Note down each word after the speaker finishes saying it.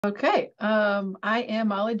Okay, I am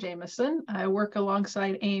Molly Jameson. I work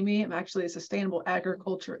alongside Amy. I'm actually a sustainable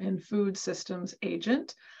agriculture and food systems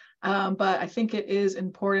agent. But I think it is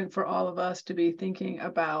important for all of us to be thinking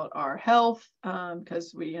about our health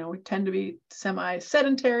because we tend to be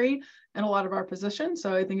semi-sedentary in a lot of our positions.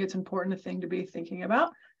 So I think it's important thing to be thinking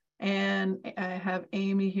about. And I have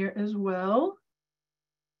Amy here as well.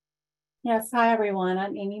 Yes, hi everyone.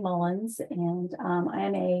 I'm Amy Mullins, and I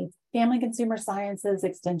am a Family Consumer Sciences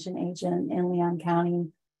Extension Agent in Leon County.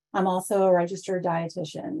 I'm also a registered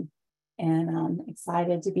dietitian, and I'm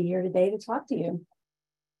excited to be here today to talk to you.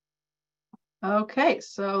 Okay,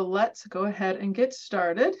 so let's go ahead and get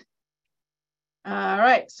started. All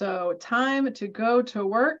right, so time to go to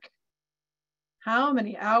work. How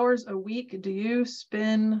many hours a week do you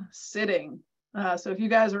spend sitting? So if you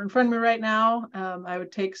guys are in front of me right now, I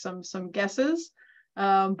would take some guesses,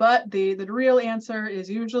 but the real answer is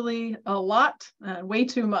usually a lot, way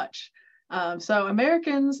too much. So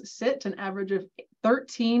Americans sit an average of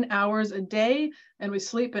 13 hours a day, and we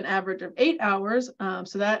sleep an average of 8 hours.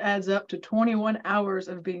 So that adds up to 21 hours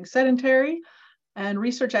of being sedentary. And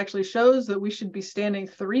research actually shows that we should be standing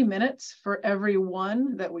 3 minutes for every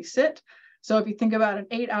one that we sit. So if you think about an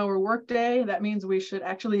 8-hour workday, that means we should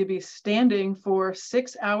actually be standing for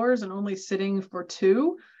 6 hours and only sitting for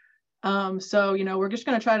 2. So, we're just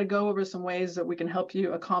going to try to go over some ways that we can help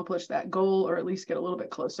you accomplish that goal or at least get a little bit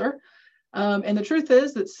closer. And the truth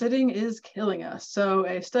is that sitting is killing us. So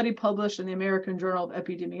a study published in the American Journal of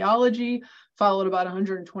Epidemiology followed about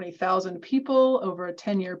 120,000 people over a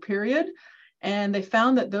 10-year period. And they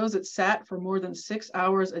found that those that sat for more than 6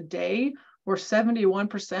 hours a day were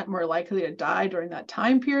 71% more likely to die during that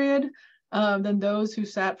time period than those who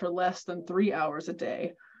sat for less than 3 hours a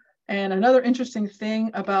day. And another interesting thing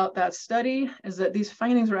about that study is that these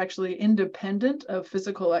findings are actually independent of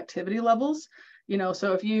physical activity levels.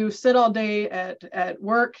 So if you sit all day at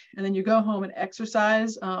work and then you go home and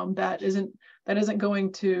exercise, that isn't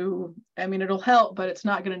going to, it'll help, but it's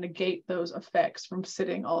not going to negate those effects from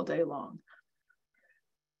sitting all day long.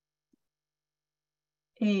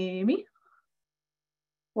 Amy?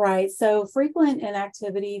 Right. So frequent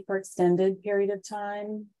inactivity for extended periods of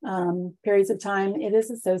time, it is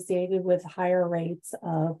associated with higher rates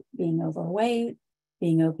of being overweight,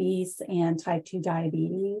 being obese, and type 2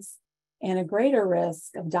 diabetes, and a greater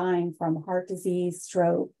risk of dying from heart disease,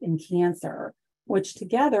 stroke, and cancer, which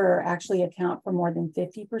together actually account for more than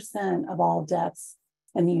 50% of all deaths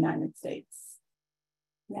in the United States.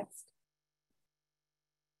 Next.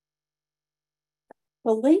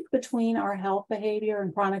 The link between our health behavior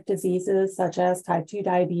and chronic diseases such as type 2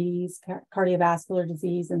 diabetes, cardiovascular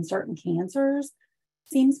disease, and certain cancers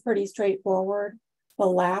seems pretty straightforward. The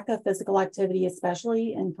lack of physical activity,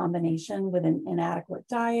 especially in combination with an inadequate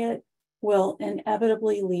diet, will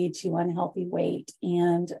inevitably lead to unhealthy weight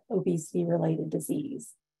and obesity-related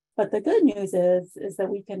disease. But the good news is that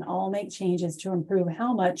we can all make changes to improve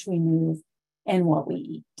how much we move and what we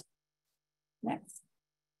eat. Next.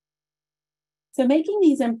 So making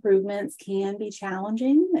these improvements can be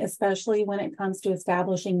challenging, especially when it comes to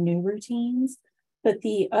establishing new routines, but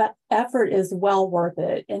the effort is well worth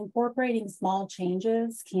it. Incorporating small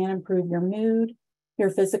changes can improve your mood, your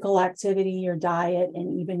physical activity, your diet,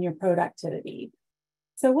 and even your productivity.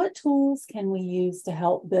 So what tools can we use to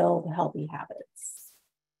help build healthy habits?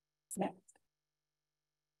 Next.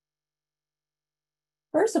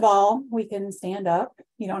 First of all, we can stand up.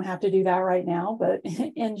 You don't have to do that right now, but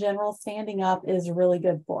in general, standing up is really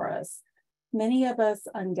good for us. Many of us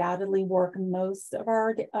undoubtedly work most of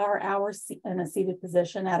our hours in a seated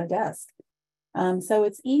position at a desk. So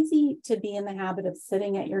it's easy to be in the habit of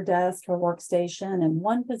sitting at your desk or workstation in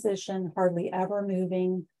one position, hardly ever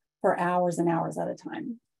moving for hours and hours at a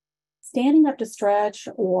time. Standing up to stretch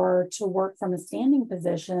or to work from a standing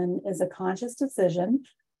position is a conscious decision,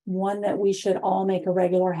 one that we should all make a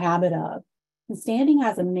regular habit of. And standing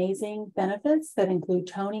has amazing benefits that include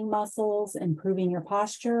toning muscles, improving your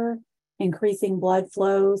posture, increasing blood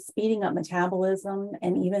flow, speeding up metabolism,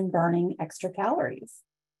 and even burning extra calories.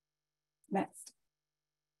 Next.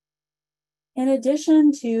 In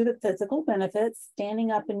addition to the physical benefits,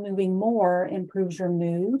 standing up and moving more improves your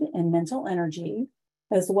mood and mental energy,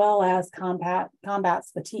 as well as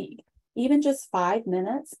combats fatigue. Even just 5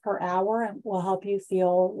 minutes per hour will help you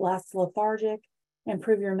feel less lethargic,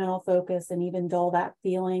 improve your mental focus, and even dull that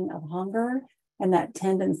feeling of hunger and that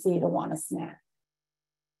tendency to want to snack.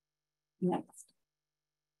 Next.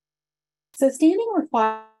 So standing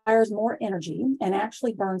requires more energy and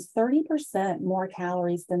actually burns 30% more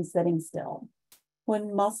calories than sitting still.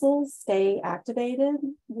 When muscles stay activated,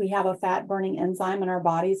 we have a fat-burning enzyme in our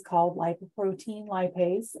bodies called lipoprotein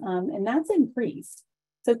lipase, and that's increased.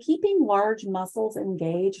 So keeping large muscles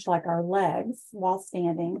engaged, like our legs, while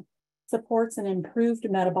standing, supports an improved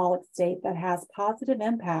metabolic state that has positive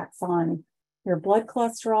impacts on your blood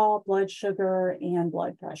cholesterol, blood sugar, and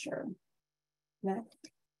blood pressure. Next.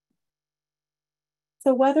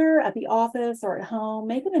 So whether at the office or at home,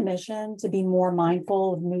 make it a mission to be more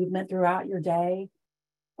mindful of movement throughout your day.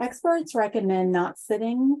 Experts recommend not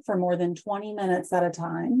sitting for more than 20 minutes at a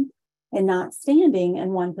time and not standing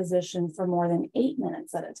in one position for more than 8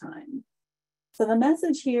 minutes at a time. So the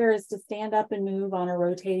message here is to stand up and move on a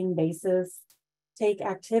rotating basis, take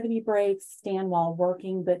activity breaks, stand while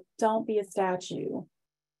working, but don't be a statue.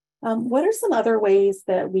 What are some other ways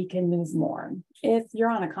that we can move more? If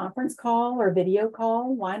you're on a conference call or video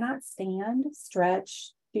call, why not stand,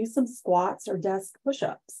 stretch, do some squats or desk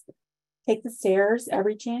push-ups? Take the stairs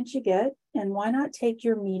every chance you get, and why not take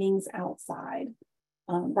your meetings outside?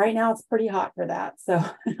 Right now it's pretty hot for that, so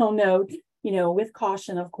I don't know, with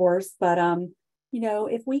caution, of course, but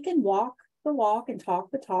if we can walk the walk and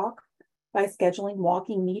talk the talk by scheduling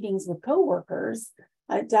walking meetings with coworkers,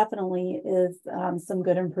 it definitely is some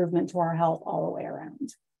good improvement to our health all the way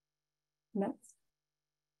around. Next.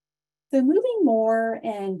 So moving more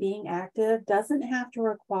and being active doesn't have to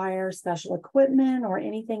require special equipment or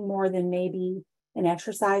anything more than maybe an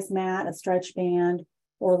exercise mat, a stretch band,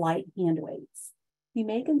 or light hand weights. You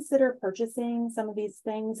may consider purchasing some of these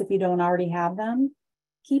things if you don't already have them.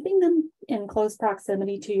 Keeping them in close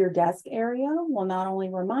proximity to your desk area will not only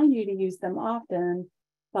remind you to use them often,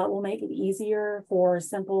 but will make it easier for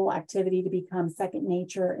simple activity to become second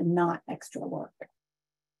nature and not extra work.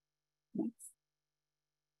 Next.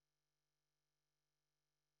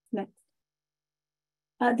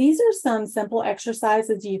 These are some simple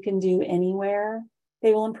exercises you can do anywhere.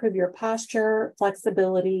 They will improve your posture,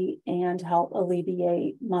 flexibility, and help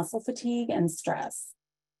alleviate muscle fatigue and stress.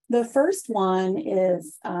 The first one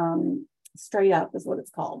is straight up is what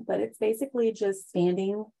it's called, but it's basically just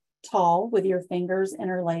standing tall with your fingers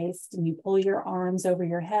interlaced, and you pull your arms over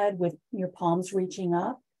your head with your palms reaching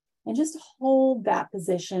up, and just hold that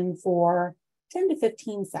position for 10 to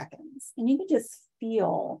 15 seconds. And you can just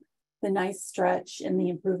feel the nice stretch and the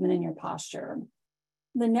improvement in your posture.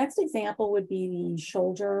 The next example would be the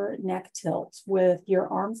shoulder neck tilt with your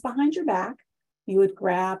arms behind your back. You would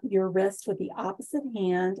grab your wrist with the opposite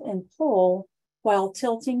hand and pull while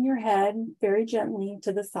tilting your head very gently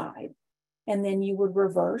to the side. And then you would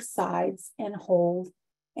reverse sides and hold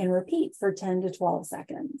and repeat for 10 to 12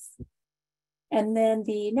 seconds. And then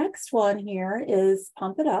the next one here is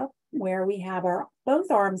pump it up, where we have our both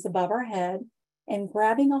arms above our head, and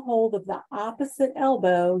grabbing a hold of the opposite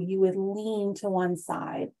elbow, you would lean to one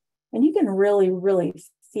side. And you can really, really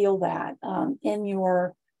feel that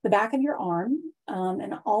in the back of your arm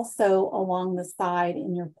and also along the side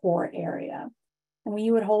in your core area. And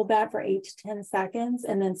you would hold that for 8 to 10 seconds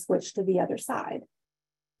and then switch to the other side.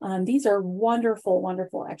 These are wonderful,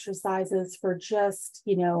 wonderful exercises for just,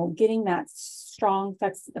 getting that strong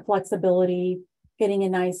flexibility, getting a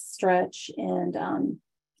nice stretch, and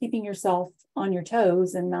keeping yourself on your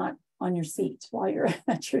toes and not on your seat while you're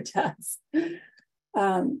at your desk.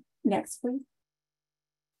 Next, please.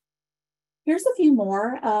 Here's a few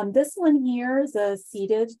more. This one here is a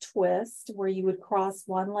seated twist where you would cross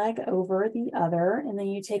one leg over the other, and then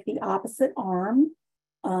you take the opposite arm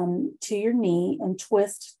to your knee and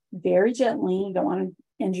twist very gently. You don't want to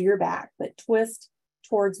injure your back, but twist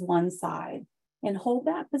towards one side and hold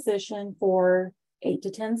that position for 8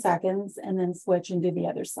 to 10 seconds and then switch and do the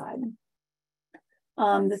other side.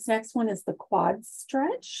 This next one is the quad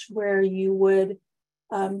stretch, where you would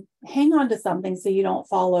hang on to something so you don't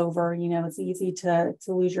fall over. It's easy to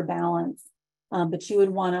lose your balance, but you would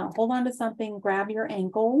want to hold on to something, grab your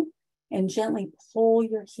ankle, and gently pull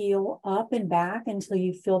your heel up and back until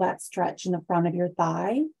you feel that stretch in the front of your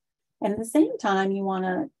thigh. And at the same time, you want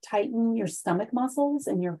to tighten your stomach muscles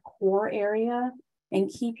and your core area and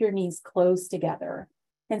keep your knees close together.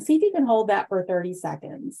 And see if you can hold that for 30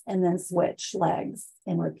 seconds and then switch legs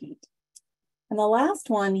and repeat. And the last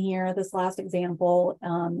one here, this last example,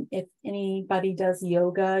 if anybody does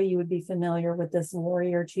yoga, you would be familiar with this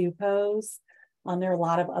warrior two pose. There are a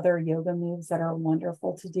lot of other yoga moves that are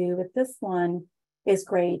wonderful to do, but this one is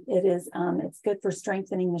great. It's good for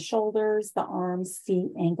strengthening the shoulders, the arms,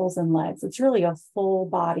 feet, ankles, and legs. It's really a full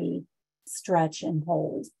body stretch and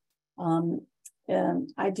hold.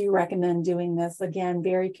 And I do recommend doing this, again,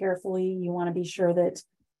 very carefully. You want to be sure that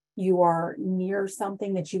you are near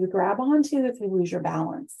something that you would grab onto if you lose your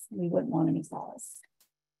balance. We wouldn't want any falls.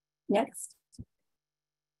 Next.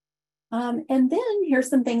 And then here's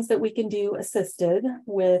some things that we can do assisted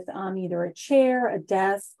with either a chair, a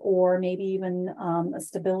desk, or maybe even a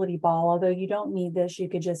stability ball. Although you don't need this, you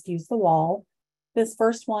could just use the wall. This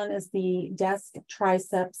first one is the desk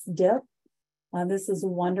triceps dip. This is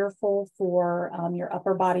wonderful for your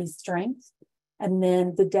upper body strength. And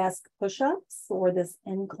then the desk push-ups, or this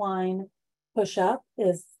incline push-up,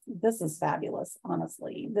 this is fabulous,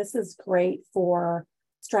 honestly. This is great for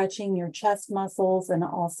stretching your chest muscles and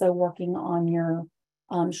also working on your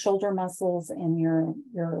shoulder muscles and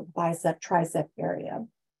your bicep tricep area.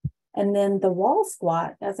 And then the wall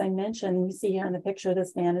squat, as I mentioned, you see here in the picture,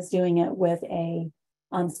 this man is doing it with a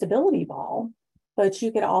stability ball, but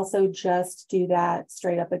you could also just do that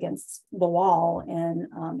straight up against the wall.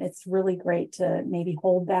 And it's really great to maybe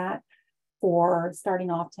hold that for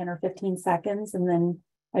starting off 10 or 15 seconds. And then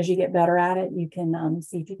as you get better at it, you can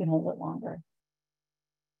see if you can hold it longer.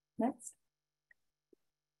 Next.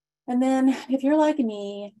 And then if you're like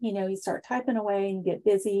me, you start typing away and you get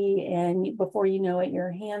busy, and before you know it,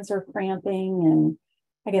 your hands are cramping. And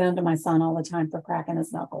I get onto my son all the time for cracking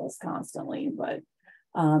his knuckles constantly. But,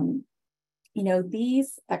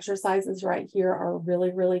 these exercises right here are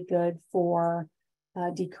really, really good for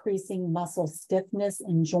decreasing muscle stiffness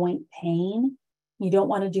and joint pain. You don't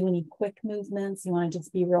want to do any quick movements. You want to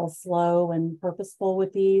just be real slow and purposeful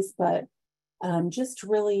with these, but just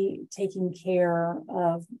really taking care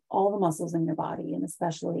of all the muscles in your body, and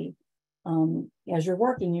especially as you're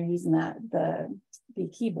working, you're using the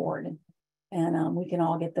keyboard, and we can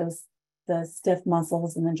all get the stiff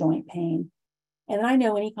muscles and the joint pain. And I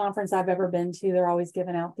know any conference I've ever been to, they're always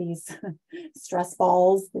giving out these stress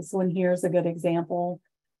balls. This one here is a good example.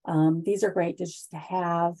 These are great to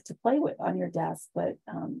have to play with on your desk, but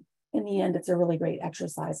in the end, it's a really great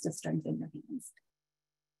exercise to strengthen your hands.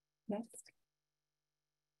 Next.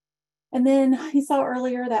 And then you saw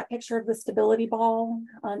earlier that picture of the stability ball.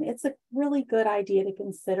 It's a really good idea to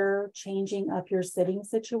consider changing up your sitting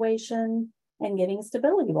situation and getting a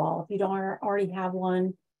stability ball. If you don't already have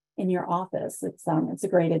one in your office, it's a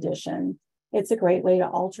great addition. It's a great way to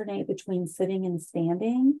alternate between sitting and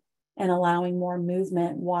standing and allowing more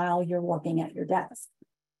movement while you're working at your desk.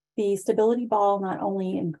 The stability ball not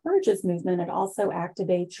only encourages movement, it also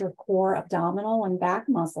activates your core, abdominal, and back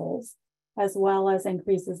muscles, as well as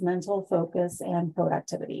increases mental focus and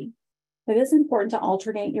productivity. It is important to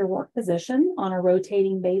alternate your work position on a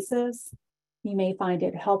rotating basis. You may find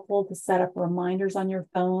it helpful to set up reminders on your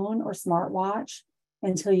phone or smartwatch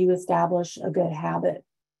until you establish a good habit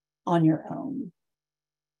on your own.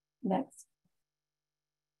 Next.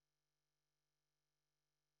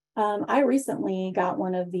 I recently got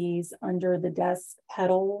one of these under the desk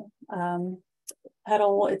pedal.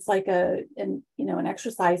 It's like an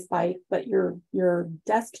exercise bike, but your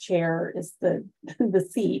desk chair is the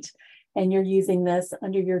seat, and you're using this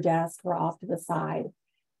under your desk or off to the side.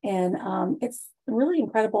 And it's really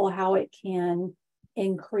incredible how it can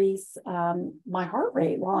increase my heart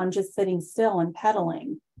rate while I'm just sitting still and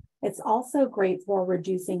pedaling. It's also great for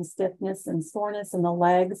reducing stiffness and soreness in the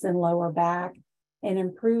legs and lower back, and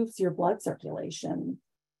improves your blood circulation.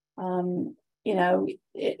 Walking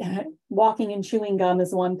and chewing gum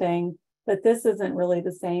is one thing, but this isn't really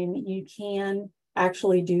the same. You can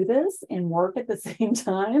actually do this and work at the same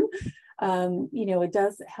time. It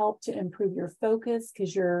does help to improve your focus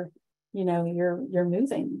because you're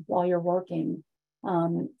moving while you're working,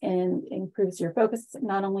 and improves your focus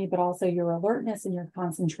not only, but also your alertness and your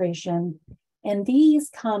concentration. And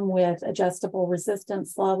these come with adjustable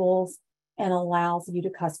resistance levels and allows you to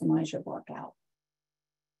customize your workout.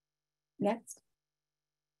 Next.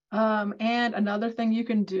 And another thing you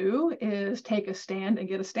can do is take a stand and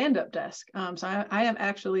get a stand-up desk. So I am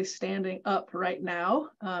actually standing up right now.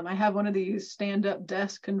 I have one of these stand-up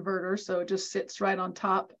desk converters, so it just sits right on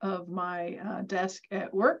top of my desk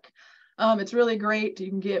at work. It's really great. You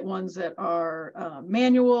can get ones that are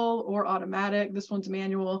manual or automatic. This one's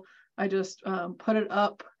manual. I just put it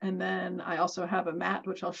up, and then I also have a mat,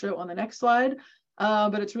 which I'll show on the next slide.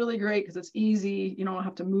 But it's really great because it's easy. You don't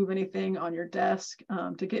have to move anything on your desk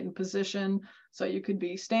to get in position. So you could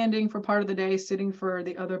be standing for part of the day, sitting for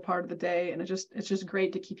the other part of the day. And it's just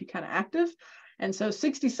great to keep you kind of active. And so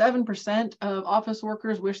 67% of office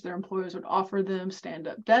workers wish their employers would offer them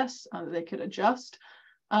stand-up desks that they could adjust.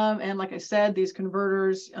 And like I said, these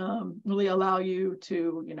converters really allow you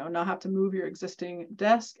to, not have to move your existing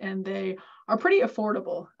desk, and they are pretty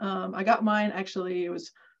affordable. I got mine, actually, it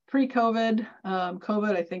was pre-COVID.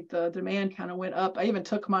 COVID, I think the demand kind of went up. I even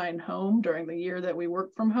took mine home during the year that we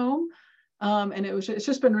worked from home. And it's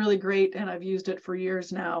just been really great. And I've used it for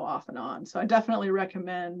years now, off and on. So I definitely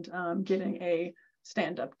recommend getting a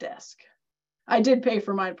stand-up desk. I did pay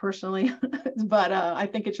for mine personally, but I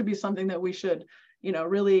think it should be something that we should,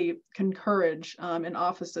 really encourage in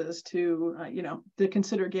offices to, to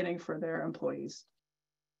consider getting for their employees.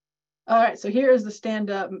 All right, so here is the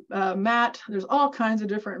stand-up mat. There's all kinds of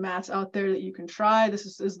different mats out there that you can try.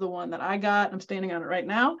 This is the one that I got. I'm standing on it right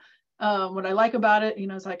now. What I like about it,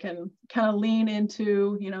 is I can kind of lean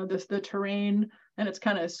into, the terrain, and it's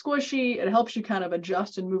kind of squishy. It helps you kind of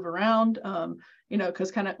adjust and move around,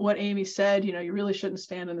 because kind of what Amy said, you really shouldn't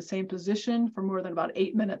stand in the same position for more than about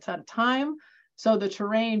 8 minutes at a time. So the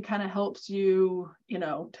terrain kind of helps you,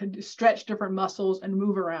 to stretch different muscles and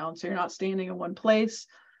move around. So you're not standing in one place.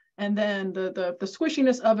 And then the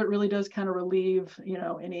squishiness of it really does kind of relieve,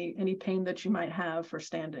 any pain that you might have for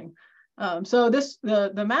standing. So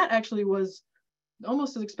the mat actually was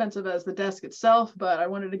almost as expensive as the desk itself, but I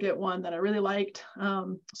wanted to get one that I really liked.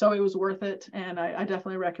 So it was worth it. And I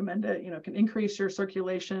definitely recommend it. It can increase your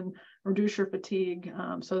circulation, reduce your fatigue.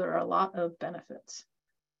 So there are a lot of benefits.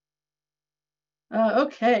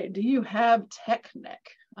 Okay, do you have tech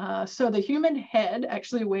neck? So the human head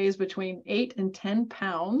actually weighs between 8 and 10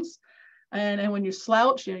 pounds. And when you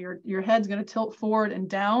slouch, your head's going to tilt forward and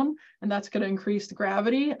down, and that's going to increase the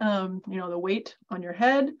gravity, the weight on your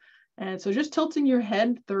head. And so just tilting your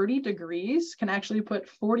head 30 degrees can actually put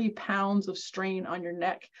 40 pounds of strain on your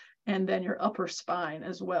neck and then your upper spine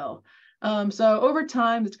as well. So over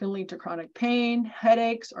time, it's going to lead to chronic pain,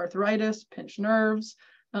 headaches, arthritis, pinched nerves,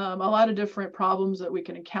 a lot of different problems that we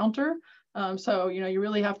can encounter. So, you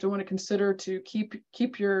really have to want to consider to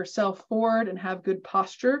keep yourself forward and have good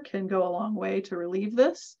posture can go a long way to relieve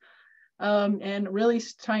this. And really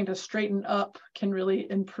trying to straighten up can really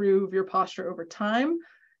improve your posture over time.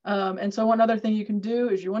 And so one other thing you can do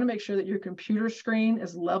is you want to make sure that your computer screen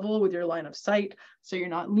is level with your line of sight. So you're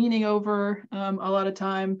not leaning over a lot of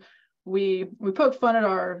time. We poke fun at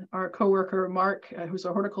our coworker, Mark, who's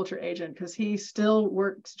a horticulture agent, because he still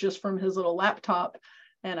works just from his little laptop.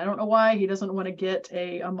 And I don't know why he doesn't want to get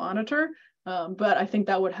a monitor, but I think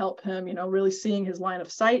that would help him, really seeing his line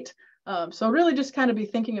of sight. So really just kind of be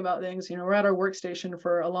thinking about things, we're at our workstation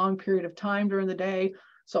for a long period of time during the day.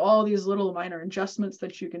 So all these little minor adjustments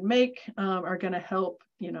that you can make are going to help,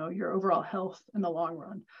 your overall health in the long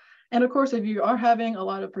run. And of course, if you are having a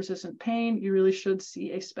lot of persistent pain, you really should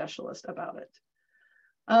see a specialist about it.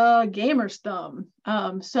 Gamer's thumb.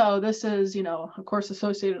 So this is, of course,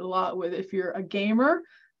 associated a lot with if you're a gamer,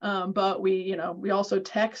 but we also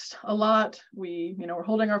text a lot. We're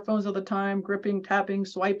holding our phones all the time, gripping, tapping,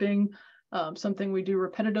 swiping. Something we do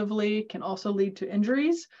repetitively can also lead to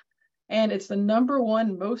injuries. And it's the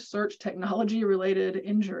 #1 most searched technology related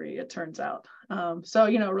injury, it turns out. So,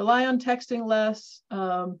 rely on texting less,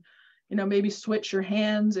 maybe switch your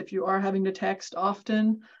hands if you are having to text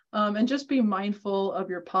often. And just be mindful of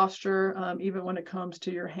your posture, even when it comes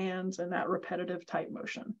to your hands and that repetitive type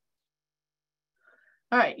motion.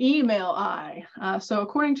 All right, email eye. So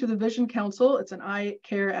according to the Vision Council, it's an eye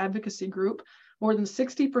care advocacy group. More than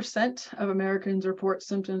 60% of Americans report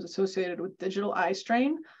symptoms associated with digital eye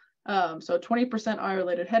strain. So 20%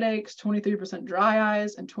 eye-related headaches, 23% dry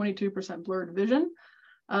eyes, and 22% blurred vision.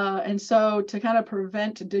 And so to kind of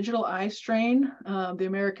prevent digital eye strain, the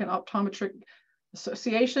American Optometric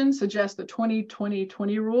Association suggests the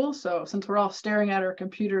 20-20-20 rule. So since we're all staring at our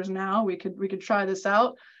computers now, we could try this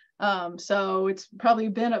out. So it's probably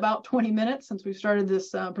been about 20 minutes since we started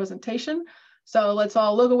this presentation. So let's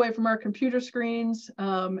all look away from our computer screens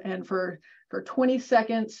and for 20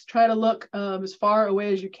 seconds, try to look as far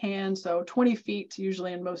away as you can. So 20 feet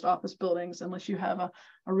usually in most office buildings, unless you have a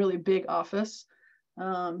really big office.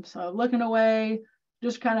 So looking away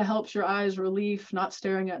just kind of helps your eyes relief, not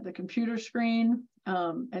staring at the computer screen.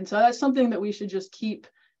 And so that's something that we should just keep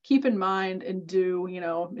in mind and do.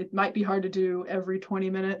 It might be hard to do every 20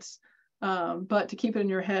 minutes, but to keep it in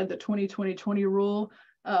your head, the 20-20-20 rule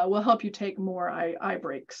will help you take more eye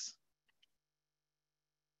breaks.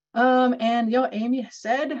 And Amy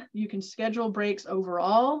said you can schedule breaks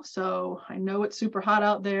overall. So I know it's super hot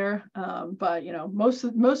out there, but most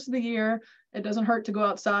of the year it doesn't hurt to go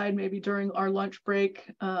outside. Maybe during our lunch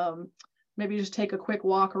break, maybe just take a quick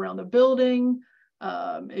walk around the building.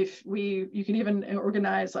 You can even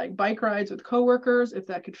organize like bike rides with coworkers if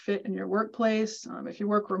that could fit in your workplace. If you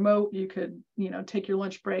work remote, you could take your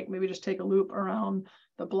lunch break, maybe just take a loop around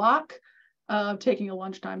the block. Taking a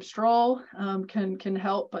lunchtime stroll can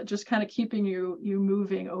help, but just kind of keeping you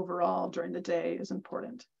moving overall during the day is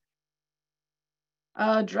important.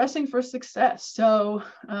 Dressing for success. So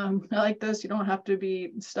I like this. You don't have to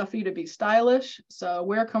be stuffy to be stylish. So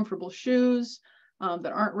wear comfortable shoes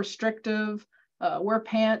that aren't restrictive. Wear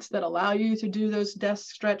pants that allow you to do those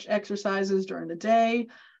desk stretch exercises during the day.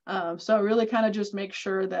 So really kind of just make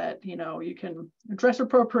sure that, you know, you can dress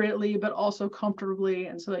appropriately, but also comfortably,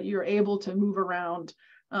 and so that you're able to move around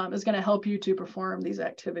is going to help you to perform these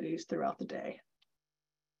activities throughout the day.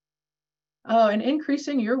 Oh, and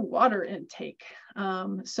increasing your water intake.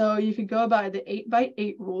 So you could go by the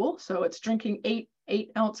 8x8 rule. So it's drinking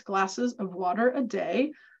 8-ounce glasses of water a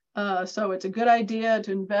day. So it's a good idea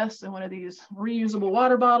to invest in one of these reusable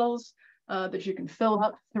water bottles that you can fill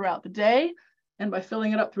up throughout the day. And by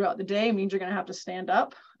filling it up throughout the day means you're going to have to stand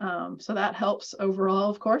up. So that helps overall,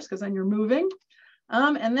 of course, because then you're moving.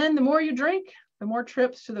 And then the more you drink, the more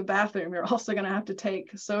trips to the bathroom you're also going to have to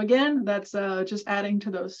take. So again, that's just adding to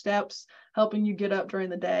those steps, helping you get up during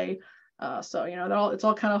the day. So, you know, it's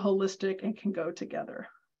all kind of holistic and can go together.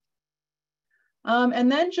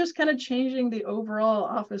 And then just kind of changing the overall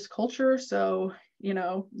office culture. So, you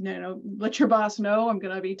know, let your boss know I'm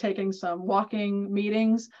going to be taking some walking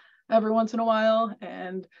meetings every once in a while,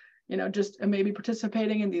 and, you know, just maybe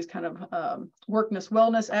participating in these kind of workness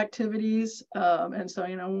wellness activities. And so,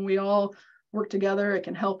 you know, when we all work together, it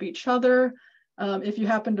can help each other. If you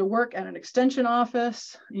happen to work at an extension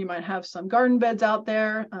office, you might have some garden beds out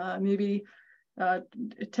there. Maybe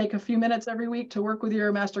take a few minutes every week to work with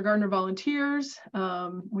your Master Gardener volunteers,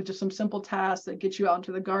 with just some simple tasks that get you out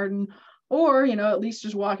into the garden, or, you know, at least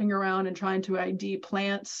just walking around and trying to ID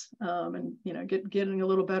plants, and, you know, getting a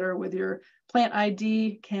little better with your plant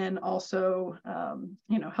ID can also,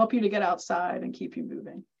 you know, help you to get outside and keep you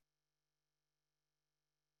moving.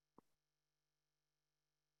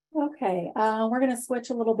 Okay, we're going to switch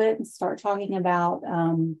a little bit and start talking about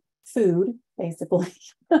food, basically.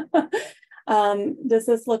 Does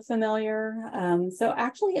this look familiar? So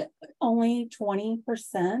actually only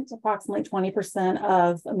 20%, approximately 20%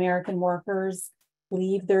 of American workers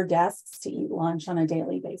leave their desks to eat lunch on a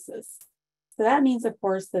daily basis. So that means, of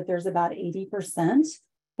course, that there's about 80%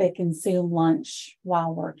 that consume lunch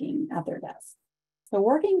while working at their desk. So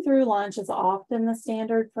working through lunch is often the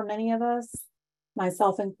standard for many of us,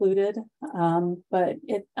 myself included, but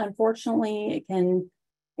unfortunately, it can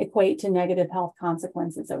equate to negative health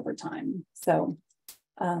consequences over time. So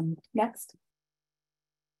next.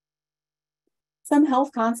 Some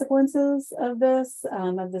health consequences of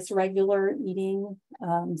this regular eating,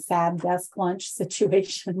 sad desk lunch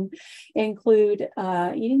situation include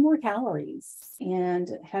eating more calories and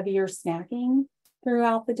heavier snacking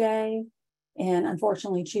throughout the day, and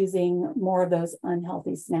unfortunately choosing more of those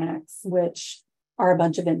unhealthy snacks, which are a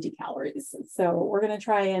bunch of empty calories. So we're going to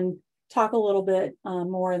try and talk a little bit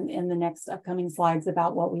more in the next upcoming slides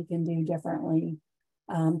about what we can do differently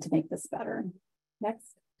to make this better.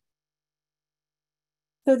 Next.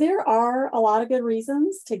 So there are a lot of good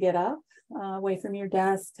reasons to get up away from your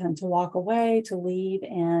desk and to walk away, to leave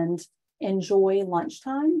and enjoy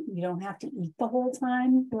lunchtime. You don't have to eat the whole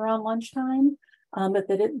time you're on lunchtime, but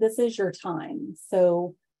this is your time.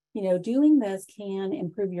 So, you know, doing this can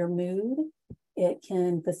improve your mood. It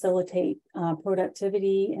can facilitate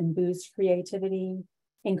productivity and boost creativity,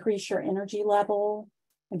 increase your energy level.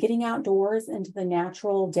 Getting outdoors into the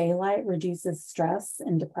natural daylight reduces stress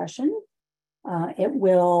and depression. It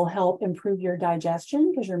will help improve your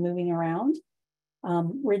digestion because you're moving around,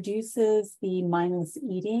 reduces the mindless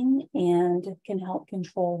eating and can help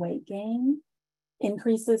control weight gain,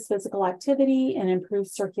 increases physical activity and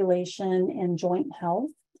improves circulation and joint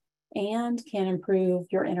health, and can improve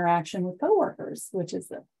your interaction with coworkers, which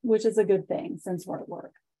is a good thing since we're at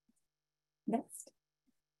work. Next.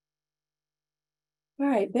 All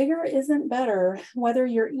right, bigger isn't better. Whether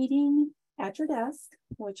you're eating at your desk,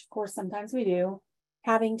 which of course sometimes we do,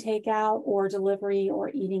 having takeout or delivery, or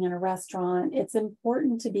eating in a restaurant, it's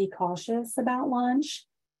important to be cautious about lunch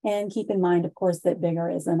and keep in mind, of course, that bigger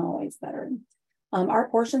isn't always better. Our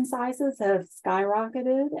portion sizes have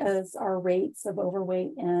skyrocketed as our rates of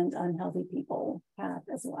overweight and unhealthy people have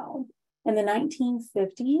as well. In the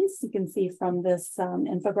 1950s, you can see from this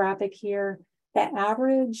infographic here, the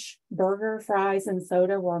average burger, fries, and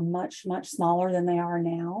soda were much, much smaller than they are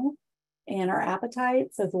now. And our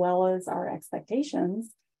appetites, as well as our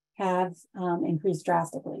expectations, have increased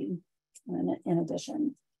drastically in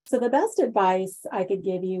addition. So the best advice I could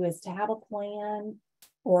give you is to have a plan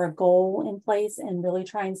or a goal in place and really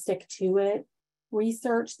try and stick to it.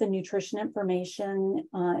 Research the nutrition information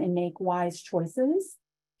and make wise choices.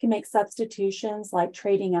 You can make substitutions like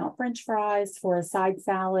trading out French fries for a side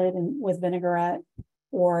salad and with vinaigrette,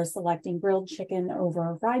 or selecting grilled chicken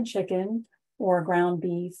over fried chicken or ground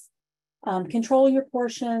beef. Control your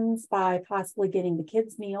portions by possibly getting the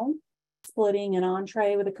kids' meal, splitting an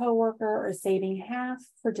entree with a coworker or saving half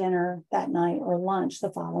for dinner that night or lunch the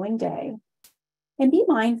following day. And be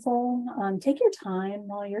mindful, take your time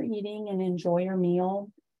while you're eating and enjoy your meal.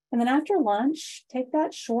 And then after lunch, take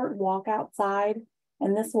that short walk outside,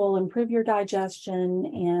 and this will improve your digestion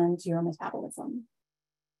and your metabolism.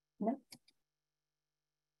 And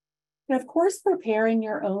of course, preparing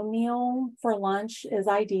your own meal for lunch is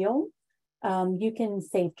ideal. You can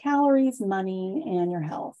save calories, money, and your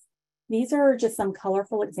health. These are just some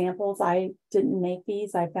colorful examples. I didn't make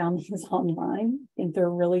these. I found these online. I think they're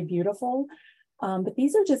really beautiful. But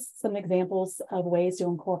these are just some examples of ways to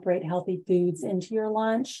incorporate healthy foods into your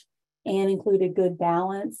lunch and include a good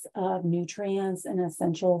balance of nutrients and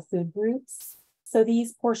essential food groups. So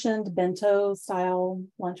these portioned bento style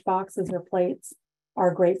lunch boxes or plates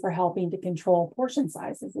are great for helping to control portion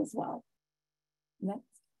sizes as well. Next.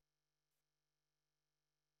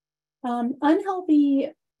 Healthy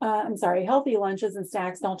lunches and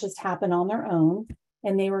snacks don't just happen on their own,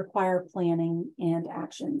 and they require planning and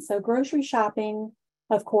action. So grocery shopping,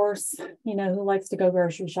 of course, who likes to go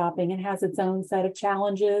grocery shopping? It has its own set of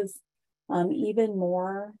challenges, even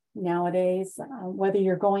more nowadays. Whether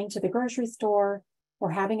you're going to the grocery store or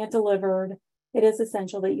having it delivered, it is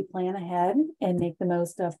essential that you plan ahead and make the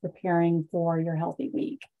most of preparing for your healthy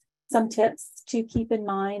week. Some tips to keep in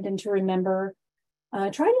mind and to remember: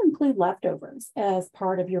 try to include leftovers as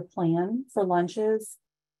part of your plan for lunches.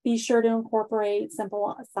 Be sure to incorporate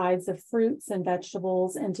simple sides of fruits and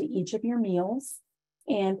vegetables into each of your meals,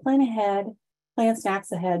 and plan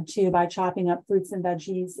snacks ahead too by chopping up fruits and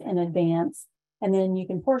veggies in advance. And then you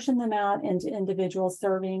can portion them out into individual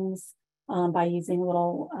servings by using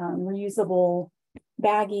little reusable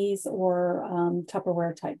baggies or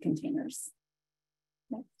Tupperware type containers.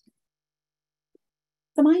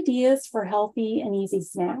 Some ideas for healthy and easy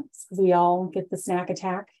snacks, because we all get the snack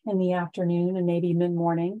attack in the afternoon and maybe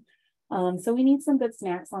mid-morning. So we need some good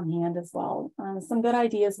snacks on hand as well. Some good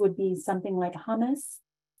ideas would be something like hummus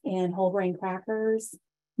and whole grain crackers.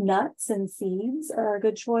 Nuts and seeds are a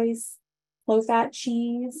good choice. Low-fat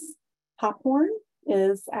cheese. Popcorn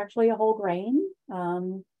is actually a whole grain,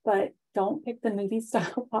 but don't pick the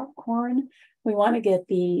movie-style popcorn. We want to get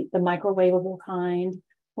the microwavable kind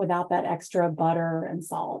without that extra butter and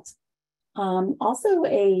salt. Also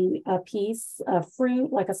a piece of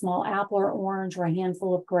fruit, like a small apple or orange or a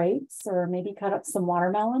handful of grapes, or maybe cut up some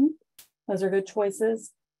watermelon. Those are good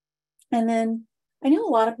choices. And then I know a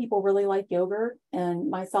lot of people really like yogurt, and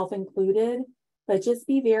myself included, but just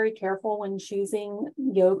be very careful when choosing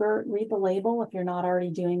yogurt. Read the label if you're not already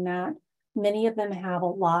doing that. Many of them have a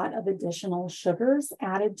lot of additional sugars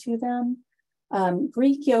added to them.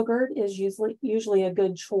 Greek yogurt is usually a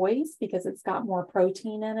good choice because it's got more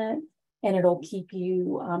protein in it, and it'll keep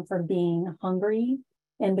you from being hungry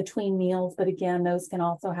in between meals. But again, those can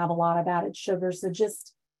also have a lot of added sugar. So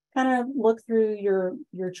just kind of look through your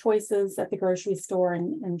choices at the grocery store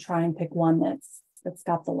and try and pick one that's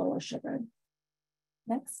got the lower sugar.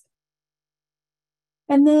 Next.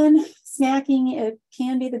 And then snacking, it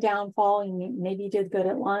can be the downfall. Maybe you did good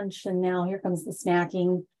at lunch and now here comes the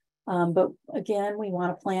snacking. But again, we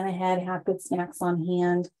want to plan ahead, have good snacks on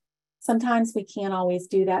hand. Sometimes we can't always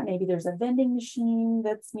do that. Maybe there's a vending machine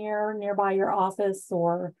that's nearby your office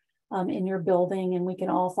or in your building, and we can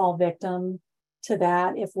all fall victim to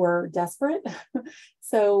that if we're desperate.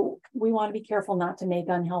 So we want to be careful not to make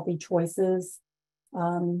unhealthy choices,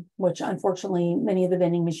 which unfortunately many of the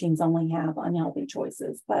vending machines only have unhealthy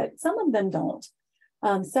choices, but some of them don't.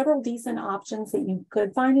 Several decent options that you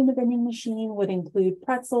could find in the vending machine would include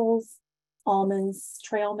pretzels, almonds,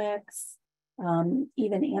 trail mix,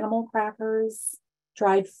 even animal crackers,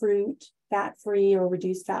 dried fruit, fat-free or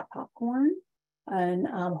reduced fat popcorn, and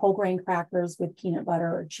whole grain crackers with peanut butter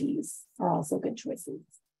or cheese are also good choices.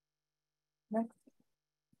 Next.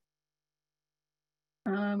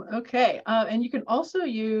 Okay, and you can also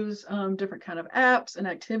use different kind of apps and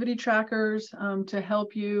activity trackers to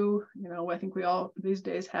help you. I think we all these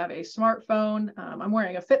days have a smartphone. I'm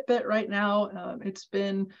wearing a Fitbit right now. It's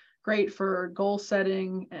been great for goal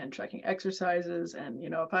setting and tracking exercises. And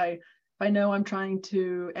if I know I'm trying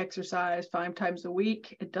to exercise 5 times a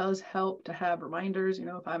week, it does help to have reminders.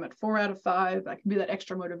 If I'm at 4 out of 5, that can be that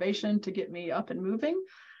extra motivation to get me up and moving.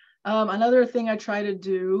 Another thing I try to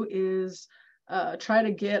do is try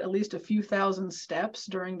to get at least a few thousand steps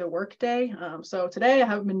during the workday. So today I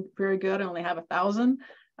haven't been very good. I only have 1,000.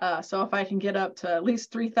 So if I can get up to at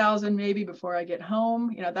least 3,000 maybe before I get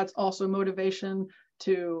home, that's also motivation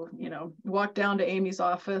to, walk down to Amy's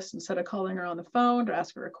office instead of calling her on the phone to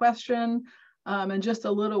ask her a question. And just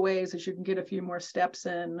a little ways that you can get a few more steps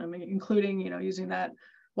in. I mean, including, using that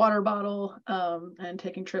water bottle and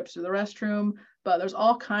taking trips to the restroom. But there's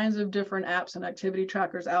all kinds of different apps and activity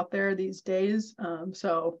trackers out there these days.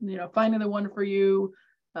 So, finding the one for you,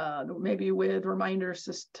 maybe with reminders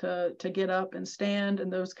just to get up and stand,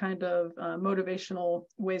 and those kind of motivational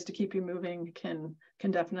ways to keep you moving can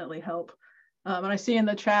definitely help. And I see in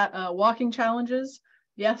the chat walking challenges.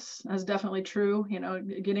 Yes, that's definitely true.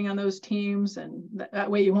 Getting on those teams, and that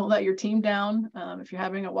way you won't let your team down. If you're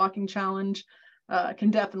having a walking challenge,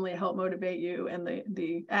 can definitely help motivate you, and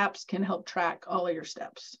the apps can help track all of your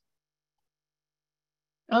steps.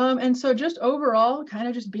 And so just overall, kind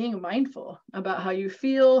of just being mindful about how you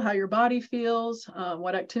feel, how your body feels,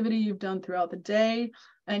 what activity you've done throughout the day.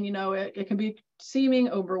 And, it can be seeming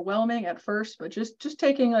overwhelming at first, but just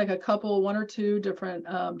taking like one or two different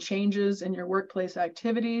changes in your workplace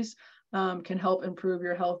activities can help improve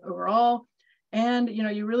your health overall. And,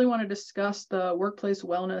 you really want to discuss the workplace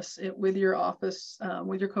wellness with your office,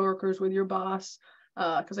 with your coworkers, with your boss.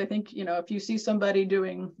 Because I think, if you see somebody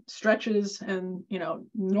doing stretches and,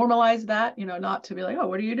 normalize that, not to be like, oh,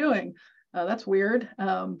 what are you doing? That's weird.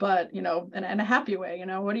 But, in a happy way,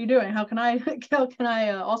 what are you doing? How can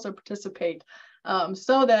I also participate?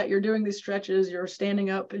 So that you're doing these stretches, you're standing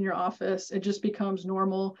up in your office, it just becomes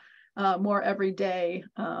normal more every day.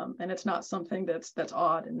 And it's not something that's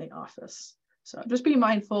odd in the office. So just be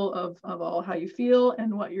mindful of all how you feel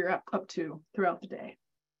and what you're up to throughout the day.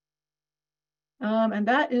 And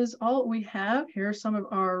that is all we have. Here are some of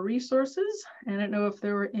our resources. And I don't know if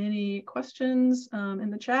there were any questions in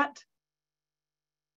the chat.